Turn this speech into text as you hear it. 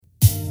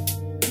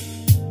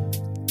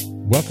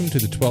Welcome to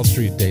the 12th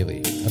Street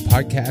Daily, a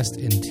podcast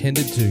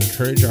intended to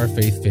encourage our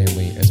faith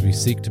family as we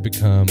seek to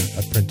become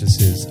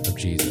apprentices of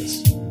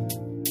Jesus.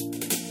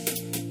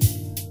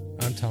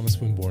 I'm Thomas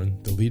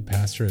Winborn, the lead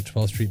pastor at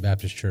 12th Street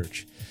Baptist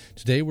Church.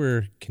 Today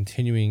we're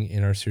continuing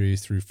in our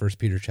series through 1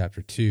 Peter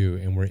chapter 2,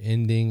 and we're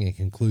ending and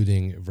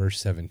concluding verse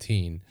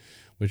 17,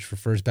 which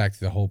refers back to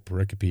the whole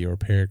pericope or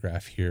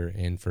paragraph here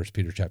in 1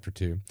 Peter chapter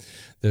 2.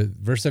 The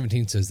verse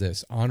 17 says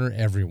this: honor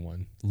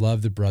everyone,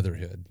 love the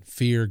brotherhood,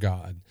 fear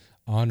God,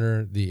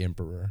 honor the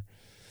emperor.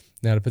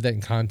 Now, to put that in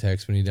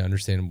context, we need to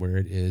understand where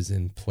it is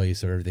in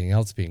place of everything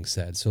else being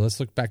said. So let's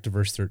look back to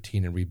verse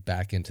 13 and read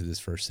back into this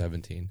verse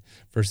 17.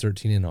 Verse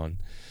 13 and on.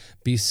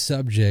 Be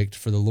subject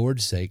for the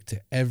Lord's sake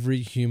to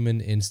every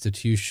human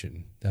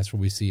institution. That's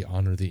where we see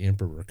honor the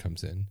emperor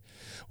comes in.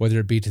 Whether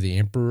it be to the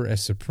emperor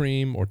as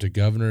supreme or to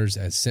governors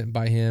as sent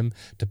by him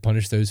to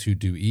punish those who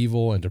do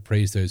evil and to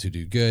praise those who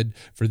do good.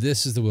 For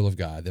this is the will of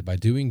God, that by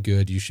doing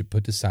good you should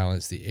put to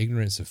silence the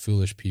ignorance of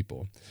foolish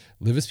people.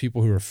 Live as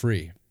people who are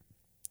free,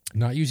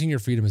 not using your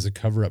freedom as a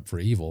cover-up for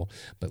evil,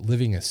 but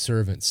living as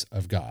servants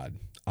of God.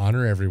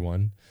 Honor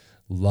everyone,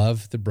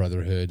 love the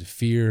brotherhood,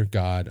 fear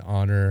God,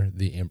 honor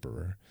the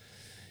emperor.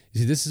 You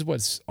see, this is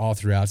what's all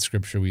throughout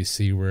Scripture we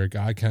see where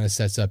God kind of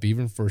sets up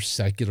even for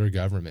secular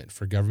government,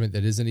 for government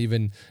that isn't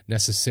even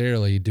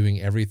necessarily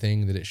doing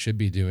everything that it should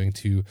be doing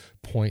to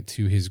point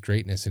to his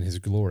greatness and his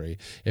glory.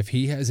 If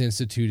he has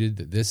instituted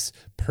that this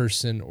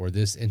person or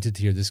this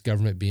entity or this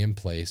government be in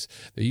place,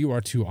 that you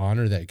are to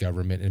honor that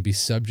government and be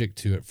subject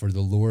to it for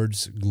the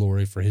Lord's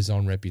glory, for his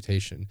own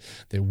reputation.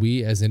 That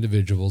we as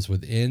individuals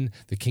within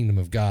the kingdom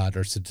of God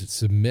are to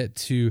submit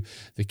to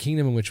the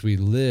kingdom in which we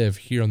live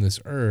here on this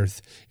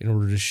earth in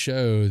order to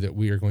show that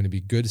we are going to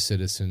be good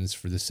citizens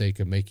for the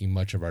sake of making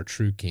much of our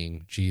true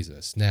King,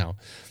 Jesus. Now,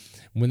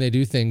 when they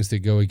do things that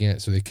go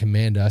against, or they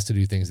command us to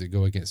do things that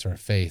go against our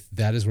faith,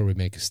 that is where we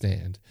make a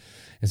stand.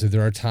 And so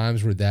there are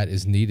times where that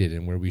is needed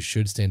and where we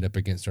should stand up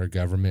against our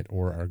government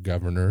or our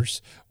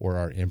governors or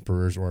our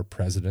emperors or our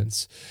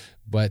presidents.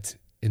 But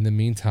in the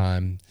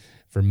meantime,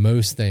 for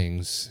most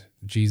things,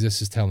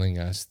 Jesus is telling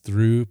us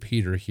through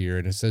Peter here,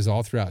 and it says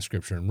all throughout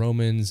Scripture in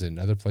Romans and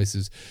other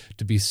places,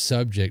 to be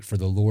subject for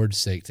the Lord's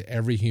sake to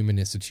every human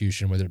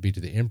institution, whether it be to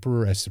the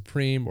emperor as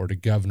supreme or to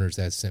governors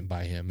as sent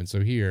by him. And so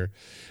here,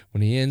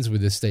 when he ends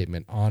with this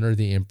statement, honor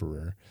the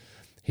emperor,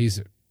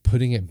 he's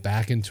putting it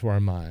back into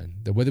our mind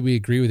that whether we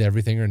agree with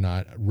everything or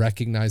not,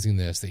 recognizing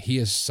this, that he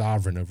is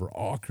sovereign over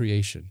all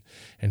creation,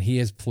 and he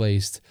has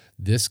placed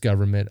this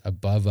government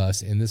above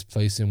us in this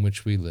place in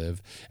which we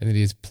live, and that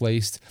he has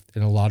placed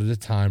and allotted a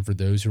time for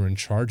those who are in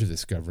charge of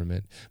this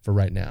government for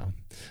right now.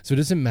 So it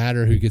doesn't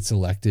matter who gets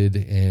elected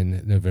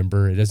in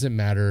November. It doesn't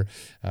matter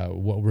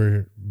what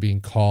we're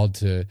being called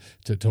to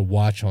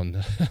watch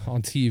on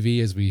on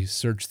TV as we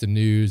search the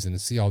news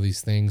and see all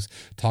these things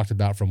talked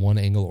about from one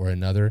angle or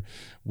another.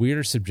 We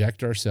are to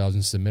subject ourselves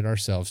and submit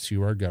ourselves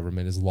to our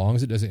government as long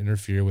as it doesn't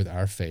interfere with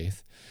our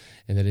faith,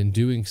 and that in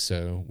doing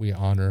so, we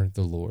honor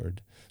the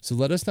Lord. So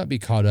let us not be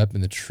caught up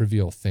in the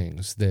trivial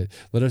things. That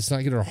let us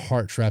not get our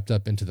hearts wrapped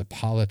up into the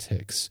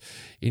politics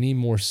any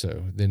more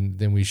so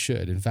than we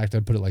should. In fact,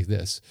 I'd put it like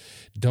this: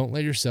 don't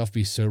let yourself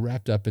be so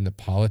wrapped up in the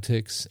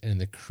politics and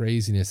the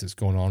craziness that's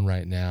going on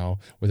right now,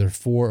 whether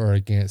for or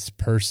against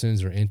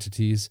persons or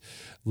entities.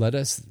 Let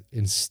us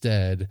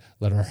instead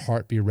let our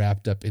heart be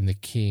wrapped up in the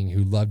King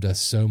who loved us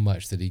so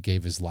much that he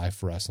gave his life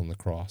for us on the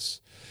cross.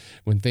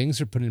 When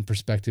things are put in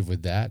perspective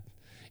with that,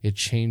 it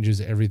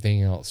changes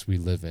everything else we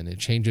live in. It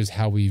changes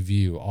how we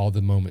view all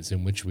the moments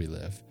in which we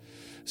live.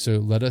 So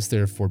let us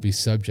therefore be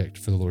subject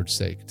for the Lord's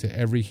sake to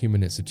every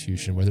human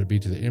institution, whether it be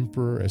to the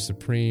emperor as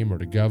supreme or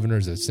to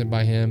governors as sent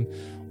by him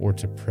or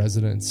to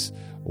presidents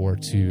or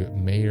to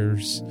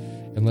mayors.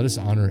 And let us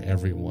honor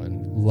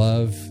everyone.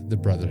 Love the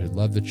brotherhood,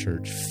 love the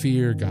church,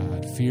 fear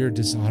God, fear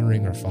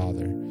dishonoring our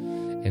Father,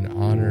 and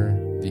honor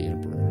the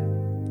emperor.